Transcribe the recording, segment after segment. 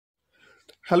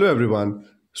Hello everyone.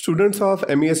 Students of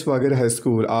MES Waghire High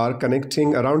School are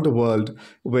connecting around the world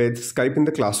with Skype in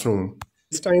the classroom.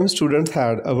 This time students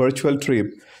had a virtual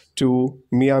trip to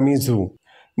Miami Zoo.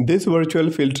 This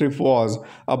virtual field trip was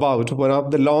about one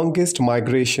of the longest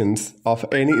migrations of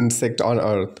any insect on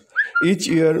earth. Each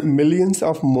year, millions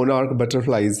of monarch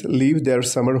butterflies leave their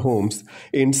summer homes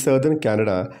in southern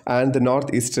Canada and the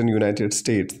northeastern United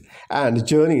States and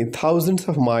journey thousands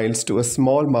of miles to a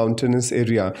small mountainous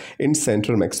area in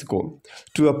central Mexico,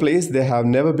 to a place they have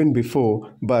never been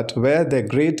before, but where their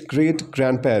great great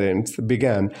grandparents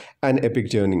began an epic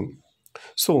journey.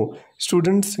 So,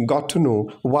 students got to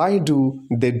know why do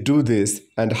they do this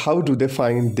and how do they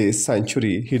find this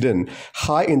sanctuary hidden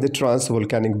high in the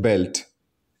transvolcanic belt.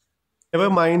 Never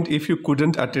mind if you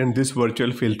couldn't attend this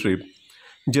virtual field trip.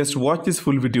 Just watch this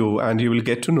full video and you will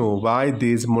get to know why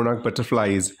these monarch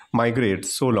butterflies migrate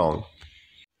so long.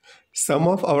 Some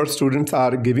of our students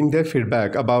are giving their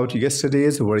feedback about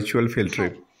yesterday's virtual field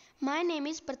trip. Hi, my name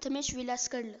is Prathamesh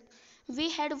Vilaskarla.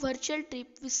 We had a virtual trip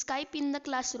with Skype in the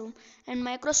classroom and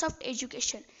Microsoft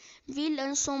Education. We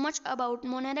learned so much about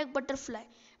monarch butterfly,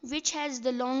 which has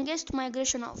the longest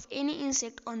migration of any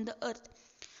insect on the earth.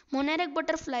 Monarch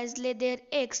butterflies lay their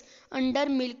eggs under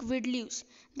milkweed leaves.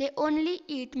 They only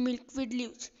eat milkweed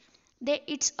leaves. They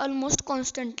eat almost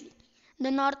constantly.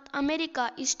 The North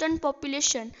America eastern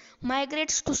population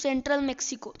migrates to central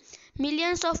Mexico.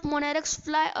 Millions of monarchs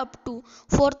fly up to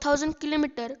 4,000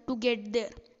 kilometers to get there.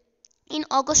 In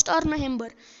August or November,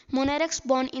 monarchs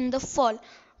born in the fall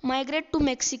migrate to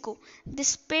Mexico. They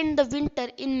spend the winter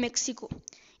in Mexico.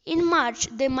 In March,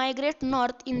 they migrate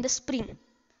north in the spring.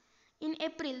 In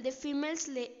April, the females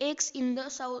lay eggs in the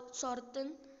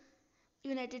southern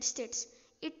United States.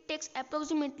 It takes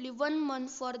approximately 1 month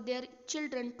for their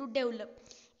children to develop.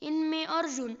 In May or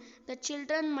June, the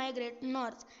children migrate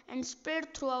north and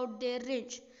spread throughout their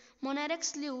range.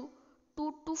 Monarchs live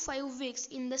 2 to 5 weeks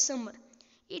in the summer.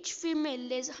 Each female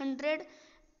lays hundreds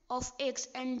of eggs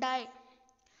and die.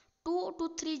 2 to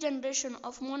 3 generations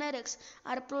of monarchs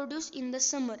are produced in the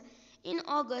summer. In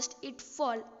August it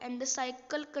falls and the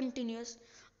cycle continues.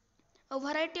 A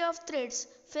variety of threats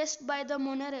faced by the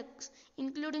monarchs,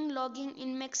 including logging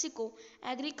in Mexico,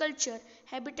 agriculture,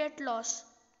 habitat loss,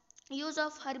 use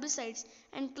of herbicides,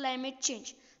 and climate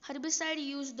change. Herbicide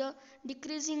use the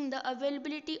decreasing the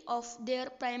availability of their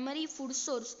primary food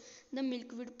source, the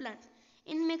milkweed plant.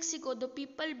 In Mexico, the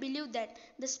people believe that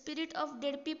the spirit of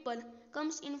dead people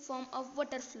comes in form of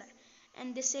butterfly,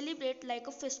 and they celebrate like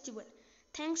a festival.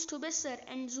 Thanks to Sir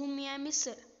and Zoom Miami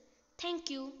Sir. Thank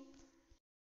you.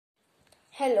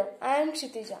 Hello, I am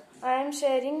Kshitija. I am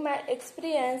sharing my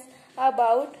experience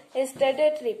about a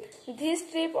study trip. This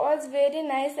trip was very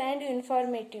nice and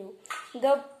informative.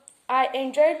 I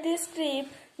enjoyed this trip.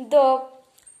 The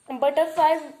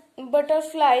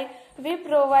butterfly we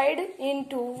provide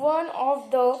into one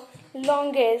of the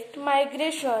longest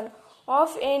migration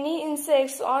of any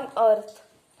insects on earth.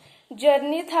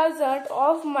 Journey thousands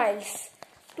of miles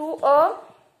to a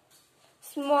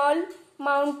small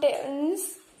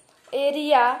mountains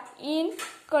area in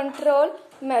central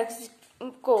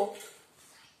Mexico,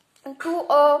 to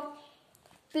a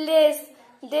place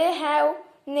they have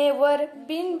never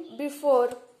been before.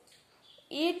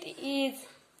 It is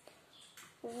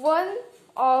one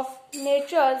of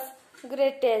nature's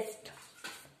greatest.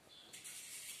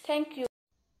 Thank you.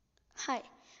 Hi,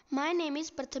 my name is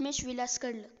Prathamesh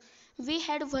Vilaskarla. We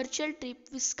had a virtual trip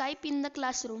with Skype in the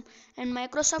classroom and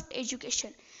Microsoft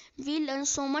Education. We learned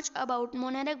so much about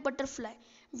monarch butterfly,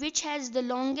 which has the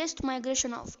longest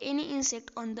migration of any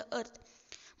insect on the earth.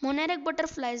 Monarch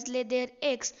butterflies lay their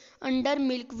eggs under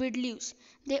milkweed leaves.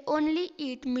 They only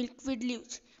eat milkweed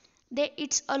leaves. They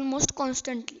eat almost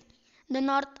constantly. The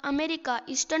North America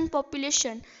eastern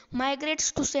population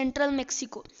migrates to central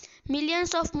Mexico.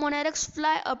 Millions of monarchs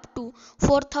fly up to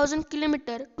 4,000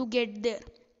 kilometers to get there.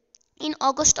 In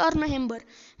August or November,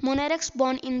 monarchs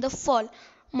born in the fall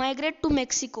migrate to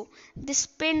Mexico. They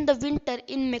spend the winter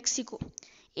in Mexico.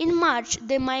 In March,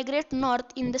 they migrate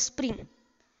north in the spring.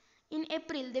 In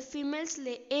April, the females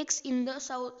lay eggs in the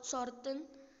southern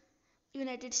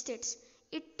United States.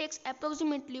 It takes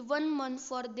approximately 1 month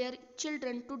for their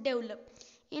children to develop.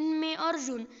 In May or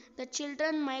June, the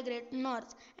children migrate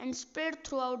north and spread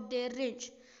throughout their range.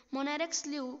 Monarchs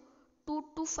live 2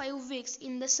 to 5 weeks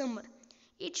in the summer.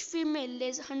 Each female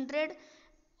lays hundreds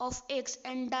of eggs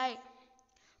and die.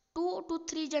 2 to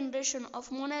 3 generations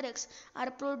of monarchs are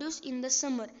produced in the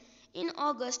summer. In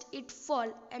August it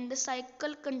falls and the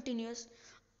cycle continues.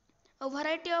 A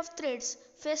variety of threats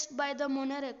faced by the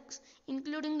monarchs,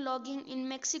 including logging in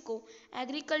Mexico,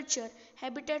 agriculture,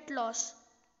 habitat loss,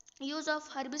 use of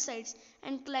herbicides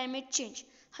and climate change.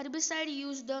 Herbicide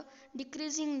use the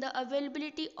decreasing the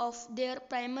availability of their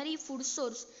primary food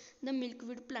source, the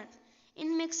milkweed plant.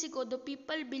 In Mexico, the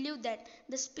people believe that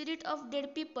the spirit of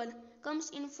dead people comes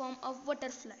in form of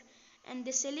butterfly and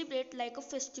they celebrate like a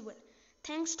festival.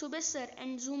 Thanks to Besser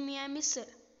and Zumiami sir.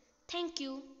 Thank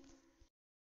you.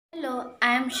 Hello,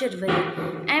 I am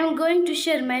Shirvari. I am going to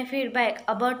share my feedback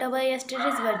about our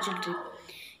yesterday's virtual trip.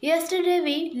 Yesterday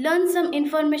we learned some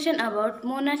information about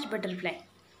monarch butterfly.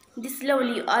 This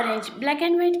lovely orange, black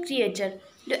and white creature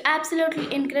do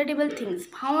absolutely incredible things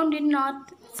found in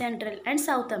North, Central and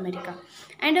South America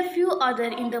and a few other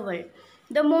in the world.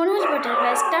 The monarch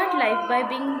butterflies start life by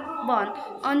being born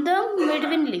on the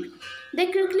midwing leaf. They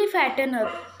quickly fatten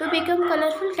up to become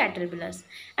colorful caterpillars,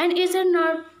 and it is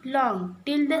not long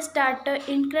till they start the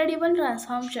incredible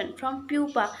transformation from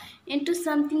pupa into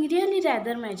something really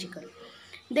rather magical.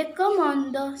 They come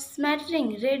on the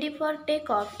smattering, ready for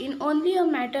takeoff in only a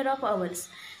matter of hours.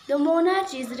 The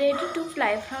monarch is ready to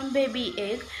fly from baby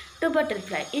egg to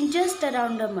butterfly in just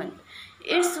around a month.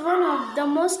 It's one of the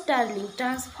most startling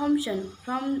transformations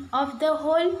of the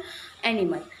whole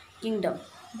animal kingdom.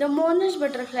 The monarch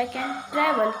butterfly can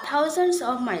travel thousands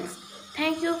of miles.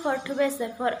 Thank you for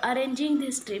Tubesar for arranging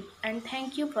this trip and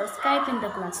thank you for Skype in the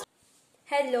class.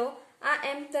 Hello, I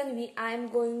am Tanvi. I am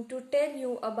going to tell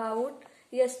you about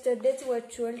yesterday's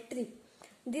virtual trip.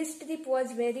 This trip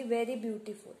was very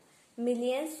beautiful.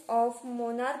 Millions of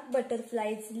monarch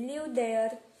butterflies live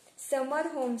their summer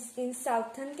homes in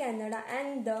southern Canada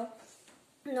and the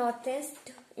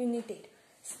northeast United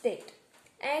States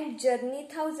and journey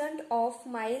thousands of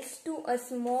miles to a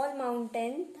small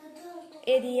mountain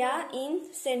area in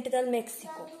central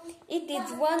Mexico. It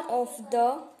is one of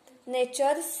the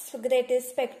nature's greatest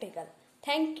spectacle.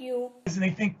 Thank you. And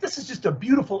they think this is just a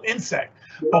beautiful insect.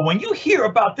 But when you hear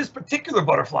about this particular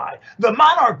butterfly, the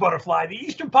monarch butterfly, the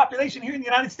eastern population here in the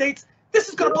United States, this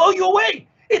is going to blow you away.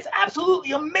 It's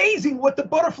absolutely amazing what the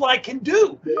butterfly can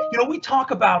do. You know, we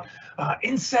talk about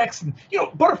insects and, you know,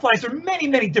 butterflies are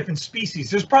many different species.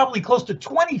 There's probably close to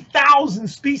 20,000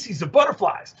 species of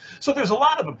butterflies. So there's a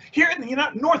lot of them. Here in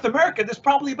the North America, there's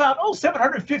probably about,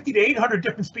 750 to 800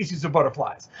 different species of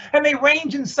butterflies. And they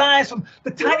range in size from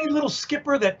the tiny little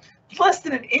skipper that less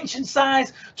than an inch in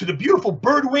size to the beautiful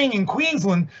birdwing in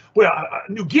Queensland,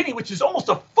 New Guinea, which is almost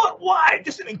a foot wide,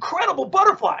 just an incredible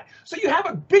butterfly. So you have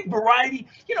a big variety.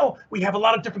 You know, we have a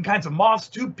lot of different kinds of moths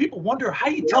too. People wonder how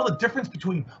you tell the difference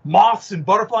between moths and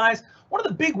butterflies. One of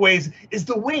the big ways is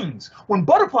the wings. When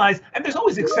butterflies, and there's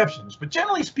always exceptions, but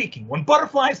generally speaking, when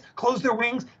butterflies close their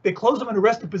wings, they close them in a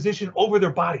resting position over their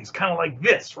bodies, kind of like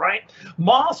this, right?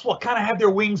 Moths will kind of have their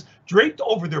wings draped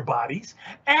over their bodies,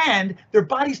 and their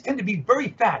bodies tend to be very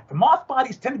fat. The moth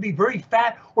bodies tend to be very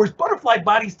fat, whereas butterfly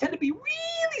bodies tend to be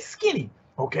really skinny,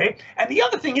 okay? And the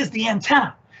other thing is the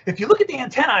antenna. If you look at the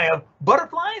antennae of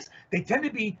butterflies, they tend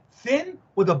to be thin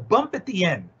with a bump at the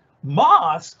end.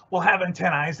 Moths will have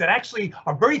antennae that actually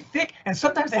are very thick, and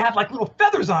sometimes they have like little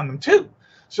feathers on them too.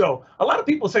 So a lot of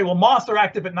people say, well, moths are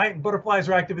active at night and butterflies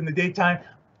are active in the daytime.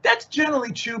 That's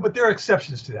generally true, but there are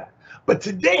exceptions to that. But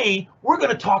today, we're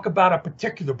going to talk about a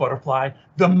particular butterfly,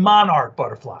 the monarch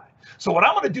butterfly. So what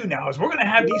I'm going to do now is we're going to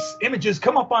have these images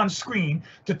come up on screen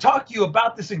to talk to you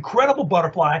about this incredible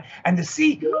butterfly and to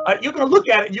see, you're going to look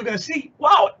at it and you're going to see,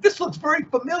 wow, this looks very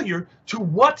familiar to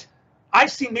what I've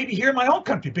seen maybe here in my own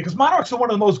country, because monarchs are one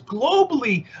of the most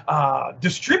globally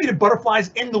distributed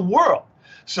butterflies in the world.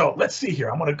 So let's see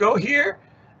here. I'm going to go here,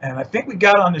 and I think we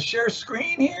got on the share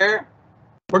screen here.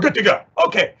 We're good to go.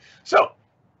 Okay, so,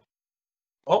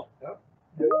 nope.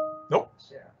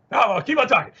 No, keep on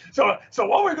talking. So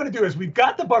what we're going to do is we've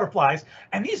got the butterflies,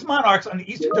 and these monarchs on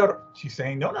the eastern. She's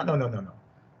saying no.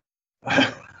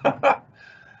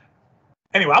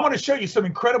 Anyway, I want to show you some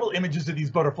incredible images of these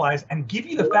butterflies and give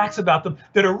you the facts about them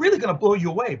that are really going to blow you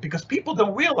away, because people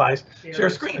don't realize. Share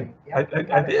screen. I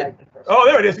did. Oh,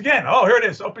 there it is again. Oh, here it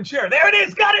is. Open share. There it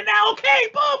is. Got it now. Okay.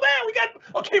 Boom,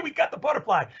 man. We got the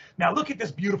butterfly. Now look at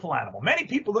this beautiful animal. Many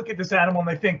people look at this animal and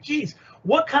they think, geez,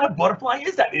 what kind of butterfly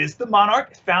is that? It's the monarch.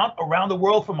 It's found around the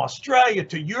world from Australia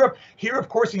to Europe, here, of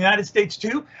course, in the United States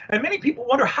too. And many people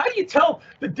wonder, how do you tell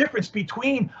the difference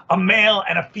between a male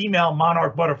and a female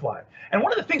monarch butterfly? And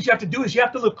one of the things you have to do is you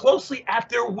have to look closely at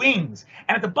their wings.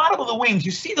 And at the bottom of the wings,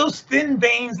 you see those thin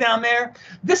veins down there?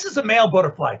 This is a male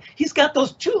butterfly. He's got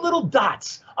those two little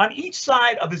dots on each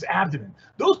side of his abdomen.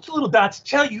 Those two little dots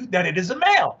tell you that it is a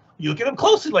male. You look at them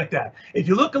closely like that. If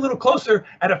you look a little closer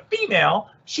at a female,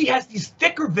 she has these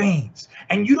thicker veins,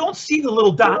 and you don't see the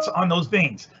little dots on those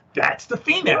veins. That's the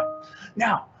female.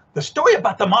 Now, The story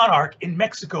about the monarch in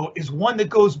Mexico is one that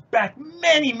goes back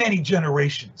many, many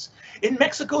generations. In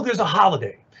Mexico, there's a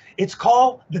holiday. It's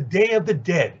called the Day of the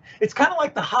Dead. It's kind of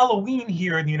like the Halloween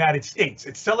here in the United States.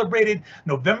 It's celebrated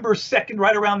November 2nd,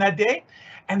 right around that day.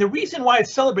 And the reason why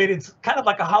it's celebrated, it's kind of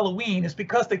like a Halloween, is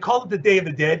because they call it the Day of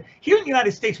the Dead. Here in the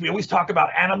United States, we always talk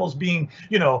about animals being,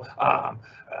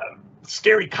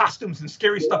 scary costumes and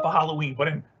scary stuff for Halloween. But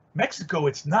in Mexico,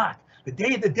 it's not. The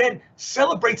Day of the Dead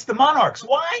celebrates the monarchs.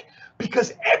 Why?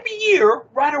 Because every year,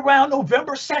 right around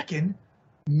November 2nd,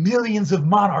 millions of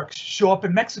monarchs show up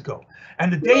in Mexico.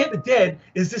 And the Day of the Dead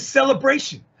is this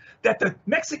celebration that the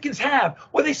Mexicans have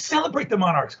where they celebrate the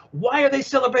monarchs. Why are they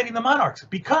celebrating the monarchs?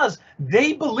 Because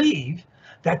they believe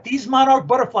that these monarch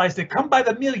butterflies that come by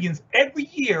the millions every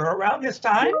year around this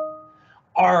time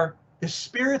are the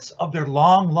spirits of their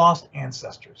long lost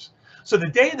ancestors. So the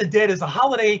Day of the Dead is a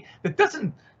holiday that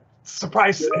doesn't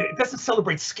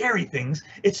celebrate scary things.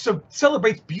 It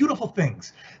celebrates beautiful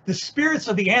things. The spirits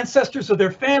of the ancestors of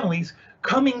their families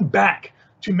coming back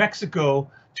to Mexico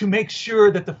to make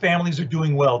sure that the families are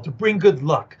doing well, to bring good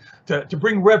luck, to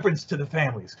bring reverence to the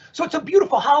families. So it's a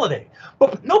beautiful holiday.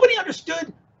 But nobody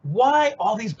understood why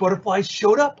all these butterflies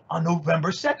showed up on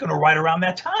November 2nd or right around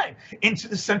that time into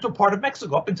the central part of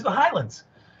Mexico, up into the highlands.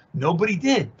 Nobody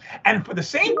did. And for the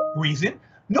same reason,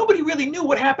 nobody really knew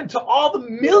what happened to all the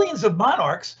millions of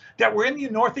monarchs that were in the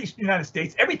northeastern United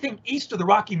States, everything east of the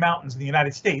Rocky Mountains in the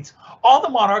United States. All the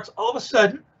monarchs, all of a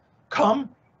sudden, come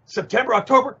September,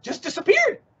 October, just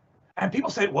disappeared. And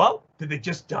people said, well, did they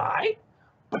just die?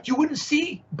 But you wouldn't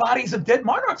see bodies of dead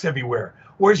monarchs everywhere.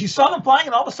 Whereas you saw them flying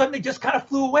and all of a sudden they just kind of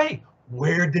flew away.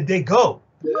 Where did they go?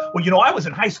 Well, I was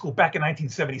in high school back in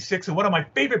 1976, and one of my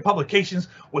favorite publications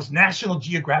was National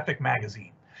Geographic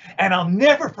magazine. And I'll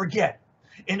never forget,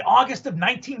 in August of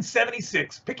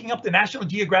 1976, picking up the National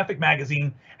Geographic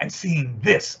magazine and seeing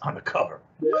this on the cover,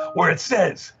 where it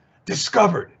says,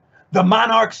 discovered, the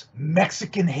monarch's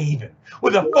Mexican haven,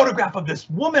 with a photograph of this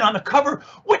woman on the cover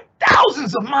with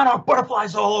thousands of monarch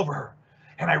butterflies all over her.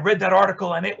 And I read that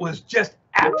article and it was just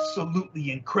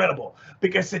absolutely incredible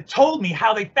because it told me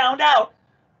how they found out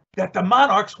that the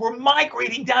monarchs were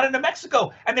migrating down into Mexico,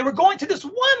 and they were going to this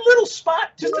one little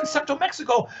spot just in central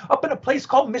Mexico, up in a place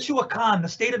called Michoacan, the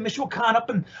state of Michoacan, up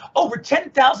in over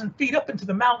 10,000 feet up into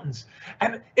the mountains.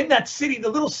 And in that city, the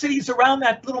little cities around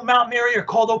that little mountain area are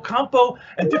called Ocampo,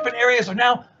 and different areas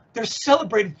they're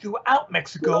celebrated throughout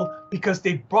Mexico because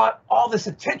they brought all this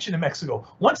attention to Mexico.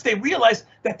 Once they realized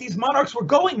that these monarchs were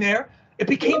going there, it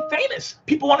became famous.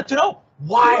 People wanted to know,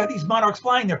 why are these monarchs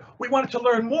flying there? We wanted to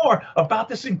learn more about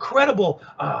this incredible,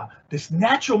 this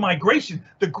natural migration,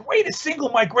 the greatest single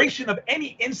migration of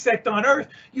any insect on Earth.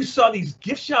 You saw these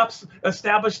gift shops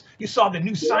established. You saw the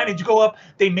new signage go up.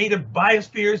 They made it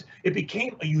biospheres. It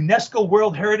became a UNESCO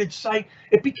World Heritage Site.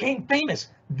 It became famous.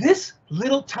 This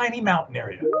little tiny mountain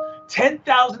area,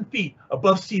 10,000 feet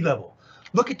above sea level.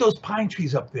 Look at those pine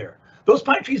trees up there. Those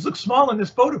pine trees look small in this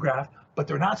photograph, but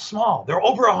they're not small. They're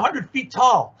over 100 feet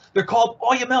tall. They're called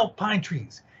Oyamel pine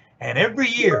trees. And every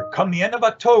year, come the end of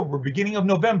October, beginning of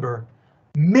November,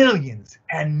 millions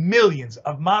and millions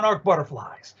of monarch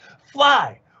butterflies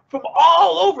fly from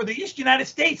all over the East United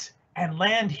States and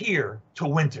land here to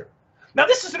winter. Now,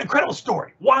 this is an incredible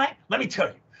story. Why? Let me tell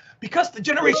you. Because the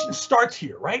generation starts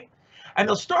here, right? And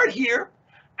they'll start here,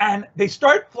 and they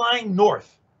start flying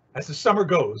north as the summer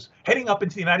goes, heading up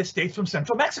into the United States from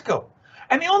central Mexico.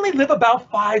 And they only live about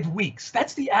 5 weeks.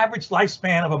 That's the average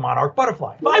lifespan of a monarch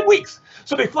butterfly, 5 weeks.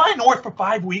 So they fly north for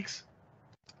 5 weeks,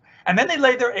 and then they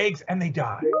lay their eggs and they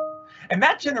die. And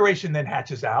that generation then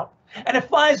hatches out, and it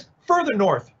flies further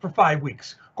north for 5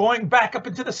 weeks, going back up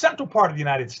into the central part of the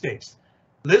United States,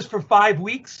 lives for 5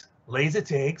 weeks, lays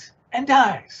its eggs, and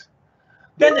dies.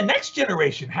 Then the next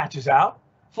generation hatches out,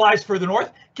 flies further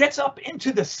north, gets up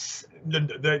into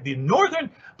the northern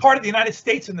part of the United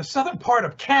States and the southern part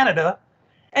of Canada,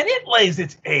 and it lays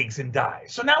its eggs and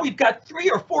dies. So now we've got 3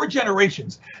 or 4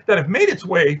 generations that have made its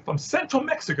way from central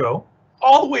Mexico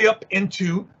all the way up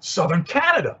into southern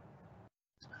Canada.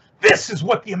 This is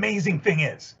what the amazing thing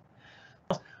is.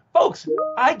 Folks,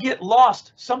 I get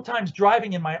lost sometimes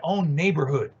driving in my own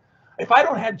neighborhood. If I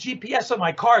don't have GPS on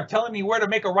my car telling me where to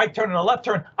make a right turn and a left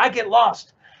turn, I get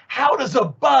lost. How does a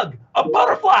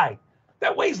butterfly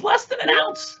that weighs less than an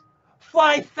ounce,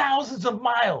 fly thousands of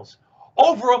miles,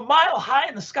 over a mile high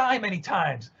in the sky many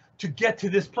times to get to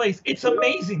this place? It's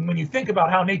amazing when you think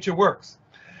about how nature works.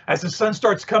 As the sun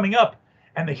starts coming up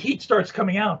and the heat starts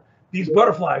coming out, these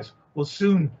butterflies will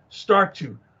soon start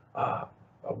to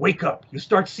wake up. You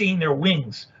start seeing their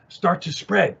wings start to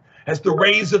spread. As the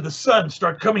rays of the sun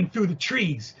start coming through the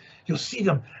trees, you'll see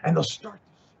them and they'll start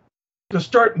They'll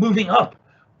start moving up,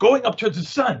 going up towards the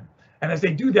sun. And as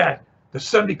they do that, the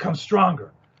sun becomes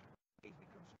stronger.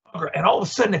 And all of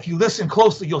a sudden, if you listen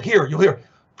closely, you'll hear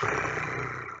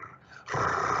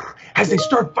as they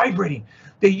start vibrating.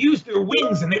 They use their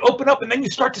wings and they open up, and then you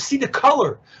start to see the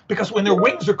color, because when their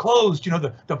wings are closed, you know,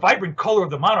 the vibrant color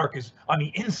of the monarch is on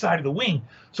the inside of the wing.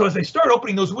 So as they start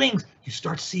opening those wings, you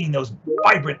start seeing those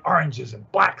vibrant oranges and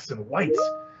blacks and whites.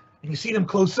 And you see them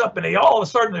close up, and they all of a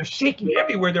sudden, they're shaking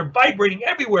everywhere, they're vibrating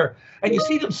everywhere. And you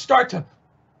see them start to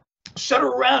shudder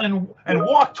around and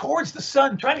walk towards the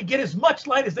sun, trying to get as much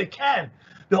light as they can.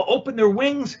 They'll open their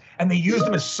wings and they use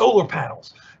them as solar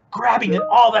panels, grabbing in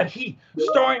all that heat,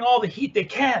 storing all the heat they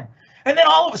can. And then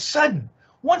all of a sudden,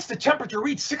 once the temperature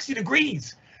reaches 60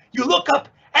 degrees, you look up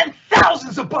and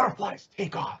thousands of butterflies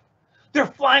take off. They're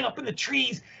flying up in the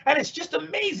trees, and it's just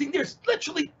amazing. There's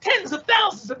literally tens of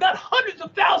thousands, if not hundreds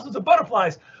of thousands of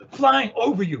butterflies flying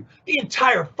over you. The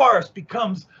entire forest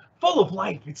becomes full of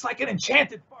life. It's like an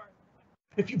enchanted forest.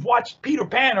 If you've watched Peter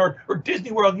Pan or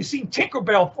Disney World, you've seen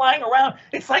Tinkerbell flying around.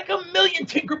 It's like a million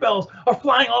Tinkerbells are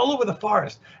flying all over the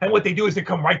forest. And what they do is they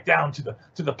come right down to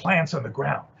the plants on the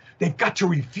ground. They've got to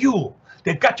refuel.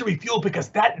 They've got to refuel because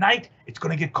that night it's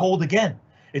going to get cold again.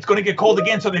 It's going to get cold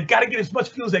again, so they've got to get as much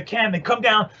fuel as they can. They come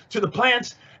down to the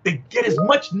plants. They get as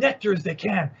much nectar as they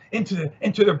can into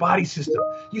their body system.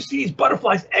 You see these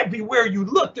butterflies everywhere you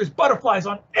look. There's butterflies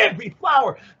on every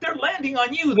flower. They're landing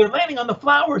on you. They're landing on the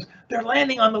flowers. They're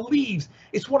landing on the leaves.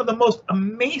 It's one of the most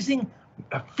amazing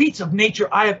feats of nature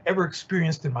I have ever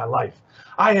experienced in my life.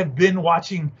 I have been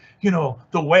watching, you know,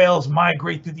 the whales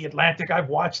migrate through the Atlantic. I've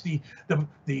watched the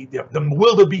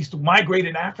wildebeest migrate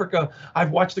in Africa.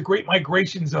 I've watched the great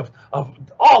migrations of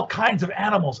all kinds of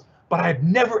animals. But I've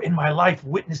never in my life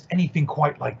witnessed anything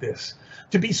quite like this.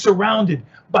 To be surrounded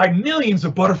by millions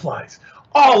of butterflies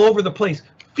all over the place,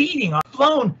 feeding on,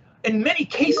 flown, in many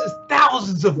cases,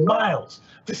 thousands of miles,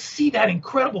 to see that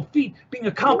incredible feat being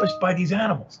accomplished by these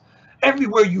animals.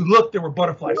 Everywhere you looked, there were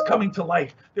butterflies coming to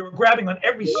life. They were grabbing on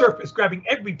every surface, grabbing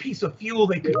every piece of fuel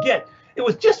they could get. It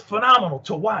was just phenomenal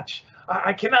to watch.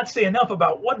 I cannot say enough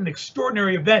about what an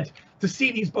extraordinary event to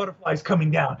see these butterflies coming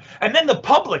down. And then the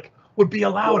public would be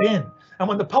allowed in. And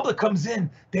when the public comes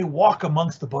in, they walk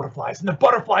amongst the butterflies, and the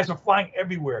butterflies are flying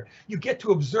everywhere. You get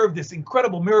to observe this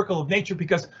incredible miracle of nature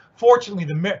because fortunately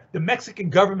the Mexican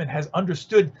government has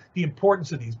understood the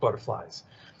importance of these butterflies.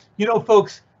 You know,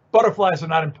 folks, butterflies are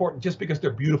not important just because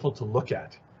they're beautiful to look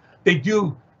at. They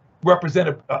do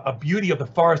represent a beauty of the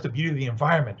forest, a beauty of the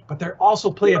environment, but they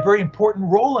also play a very important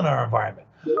role in our environment.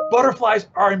 Butterflies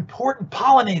are important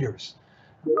pollinators.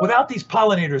 Without these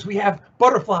pollinators, we have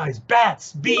butterflies,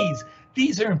 bats, bees.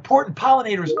 These are important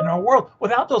pollinators in our world.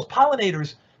 Without those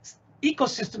pollinators,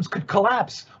 ecosystems could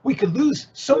collapse. We could lose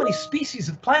so many species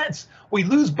of plants. We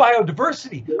lose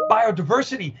biodiversity.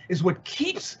 Biodiversity is what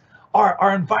keeps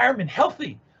our environment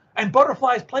healthy. And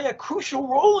butterflies play a crucial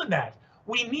role in that.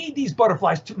 We need these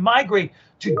butterflies to migrate,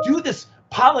 to do this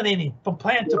pollinating from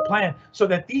plant to plant so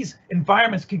that these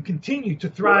environments can continue to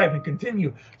thrive and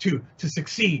continue to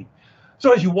succeed.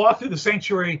 So as you walk through the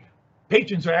sanctuary,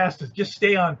 patrons are asked to just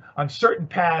stay on certain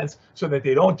paths so that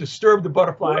they don't disturb the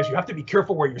butterflies. You have to be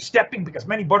careful where you're stepping because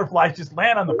many butterflies just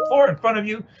land on the floor in front of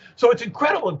you. So it's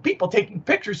incredible, people taking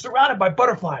pictures surrounded by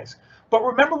butterflies. But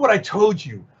remember what I told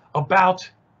you about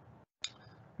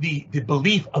the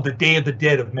belief of the Day of the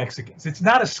Dead of Mexicans. It's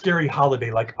not a scary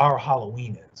holiday like our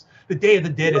Halloween is. The Day of the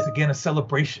Dead is, again, a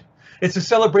celebration. It's a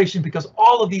celebration because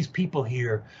all of these people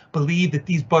here believe that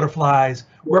these butterflies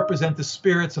represent the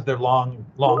spirits of their long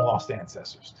lost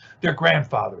ancestors, their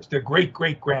grandfathers, their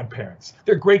great-great-grandparents,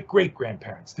 their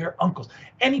great-great-grandparents, their uncles.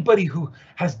 Anybody who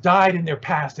has died in their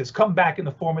past has come back in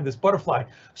the form of this butterfly.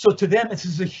 So to them, this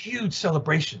is a huge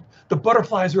celebration. The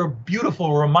butterflies are a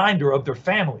beautiful reminder of their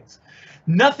families.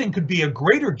 Nothing could be a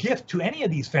greater gift to any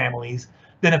of these families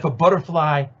than if a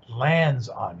butterfly lands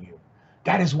on you.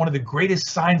 That is one of the greatest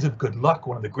signs of good luck,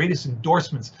 one of the greatest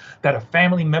endorsements that a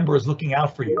family member is looking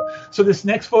out for you. So this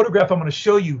next photograph I'm going to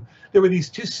show you, there were these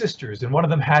two sisters, and one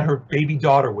of them had her baby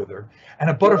daughter with her,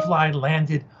 and a butterfly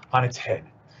landed on its head.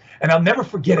 And I'll never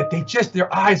forget it.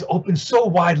 Their eyes opened so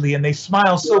widely and they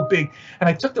smiled so big. And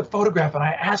I took the photograph and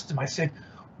I asked them, I said,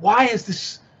 why is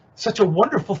this such a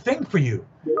wonderful thing for you?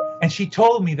 And she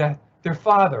told me that their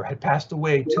father had passed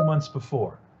away 2 months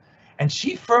before. And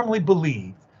she firmly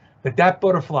believed that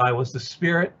butterfly was the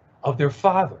spirit of their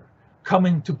father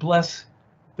coming to bless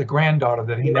the granddaughter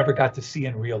that he never got to see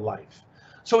in real life.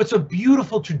 So it's a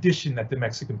beautiful tradition that the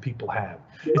Mexican people have.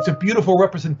 It's a beautiful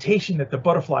representation that the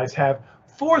butterflies have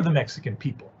for the Mexican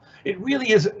people. It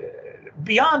really is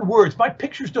beyond words, my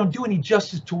pictures don't do any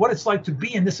justice to what it's like to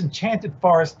be in this enchanted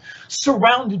forest,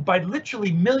 surrounded by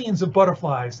literally millions of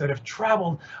butterflies that have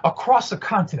traveled across a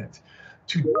continent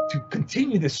to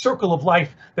continue this circle of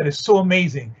life that is so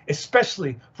amazing,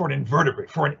 especially for an invertebrate,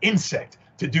 for an insect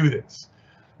to do this.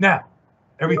 Now,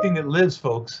 everything that lives,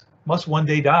 folks, must one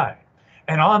day die.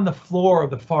 And on the floor of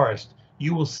the forest,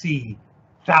 you will see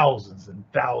thousands and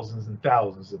thousands and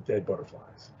thousands of dead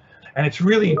butterflies. And it's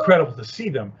really incredible to see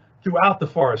them throughout the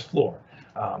forest floor.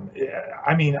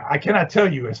 I mean, I cannot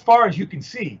tell you, as far as you can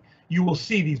see, you will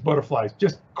see these butterflies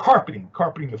just carpeting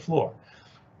the floor.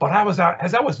 But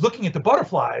as I was looking at the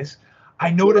butterflies,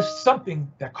 I noticed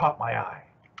something that caught my eye.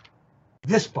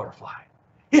 This butterfly,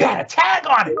 it had a tag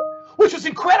on it, which was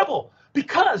incredible,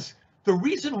 because the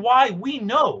reason why we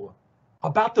know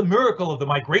about the miracle of the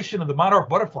migration of the monarch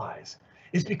butterflies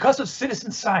is because of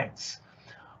citizen science.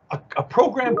 A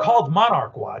program called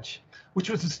Monarch Watch, which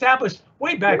was established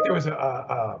way back. There was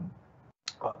a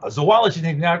zoologist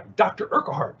named Dr.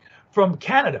 Urquhart from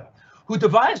Canada who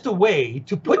devised a way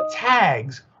to put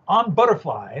tags on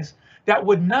butterflies that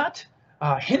would not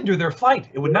hinder their flight.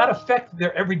 It would not affect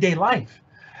their everyday life.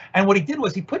 And what he did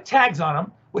was he put tags on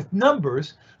them with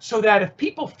numbers so that if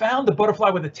people found the butterfly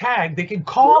with a tag, they could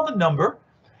call the number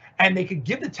and they could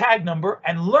give the tag number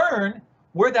and learn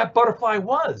where that butterfly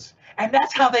was. And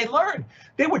that's how they learned.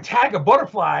 They would tag a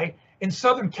butterfly in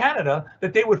southern Canada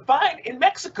that they would find in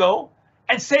Mexico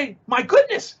and say, my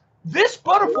goodness, this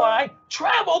butterfly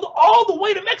traveled all the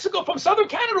way to Mexico from southern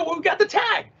Canada where we got the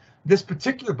tag. This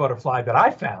particular butterfly that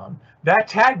I found, that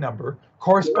tag number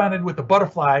corresponded with the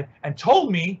butterfly and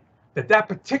told me that that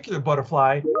particular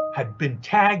butterfly had been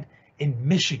tagged in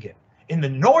Michigan, in the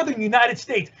northern United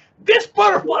States. This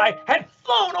butterfly had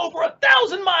flown over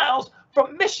 1,000 miles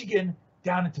from Michigan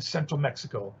down into central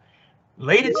Mexico,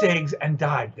 laid its eggs and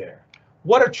died there.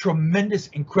 What a tremendous,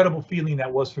 incredible feeling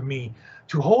that was for me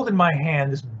to hold in my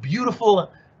hand this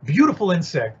beautiful, beautiful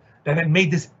insect that had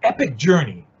made this epic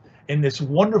journey in this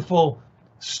wonderful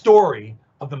story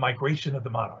of the migration of the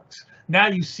monarchs. Now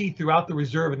you see throughout the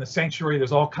reserve and the sanctuary,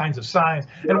 there's all kinds of signs,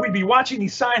 and we'd be watching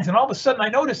these signs, and all of a sudden I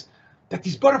noticed that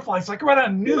these butterflies, like right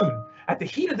around noon, at the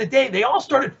heat of the day, they all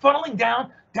started funneling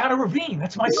down a ravine.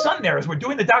 That's my son there as we're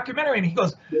doing the documentary, and he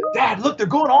goes, Dad, look, they're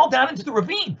going all down into the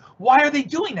ravine. Why are they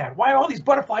doing that? Why are all these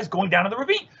butterflies going down in the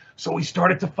ravine? So we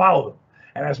started to follow them.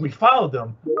 And as we followed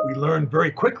them, we learned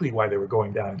very quickly why they were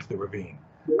going down into the ravine.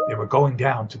 They were going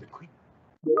down to the creek.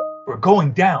 We're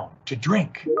going down to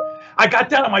drink. I got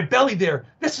down on my belly there.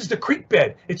 This is the creek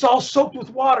bed. It's all soaked with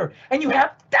water. And you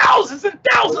have thousands and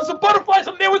thousands of butterflies.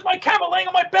 I'm there with my camera laying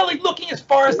on my belly, looking as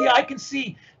far as the eye can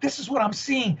see. This is what I'm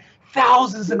seeing.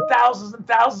 Thousands and thousands and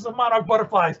thousands of monarch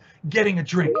butterflies getting a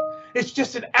drink. It's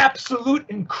just an absolute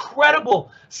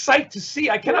incredible sight to see.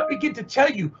 I cannot begin to tell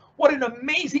you what an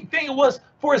amazing thing it was.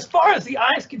 For as far as the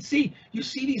eyes can see, you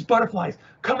see these butterflies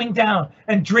coming down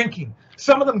and drinking.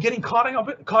 Some of them getting caught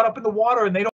up in the water, and they don't